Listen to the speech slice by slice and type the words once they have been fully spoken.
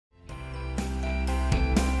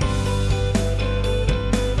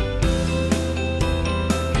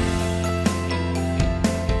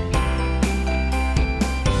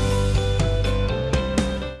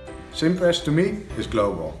Cimpress to me is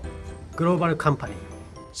global. Global company.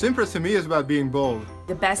 Cimpress to me is about being bold.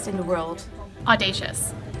 The best in the world.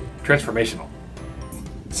 Audacious. Transformational.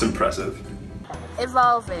 Cimpressive.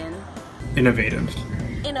 Evolving. Innovative.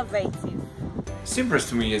 Innovative. Cimpress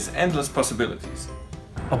to me is endless possibilities.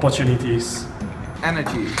 Opportunities.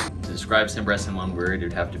 Energy. To describe Cimpress in one word, it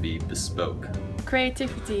would have to be bespoke.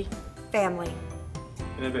 Creativity. Family.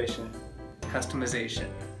 Innovation. Customization.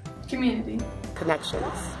 Community. Connections.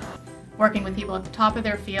 Working with people at the top of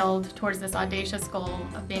their field towards this audacious goal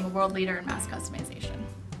of being a world leader in mass customization.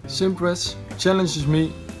 Cimpress challenges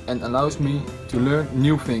me and allows me to learn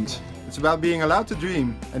new things. It's about being allowed to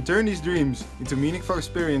dream and turn these dreams into meaningful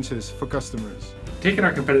experiences for customers. Taking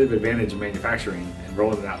our competitive advantage in manufacturing and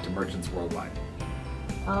rolling it out to merchants worldwide.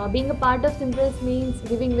 Being a part of Cimpress means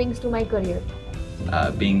giving wings to my career.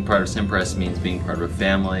 Being part of Cimpress means being part of a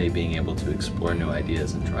family, being able to explore new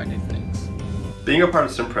ideas and try new things. Being a part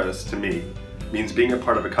of Cimpress, to me, means being a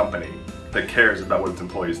part of a company that cares about what its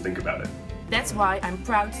employees think about it. That's why I'm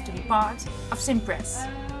proud to be part of Cimpress.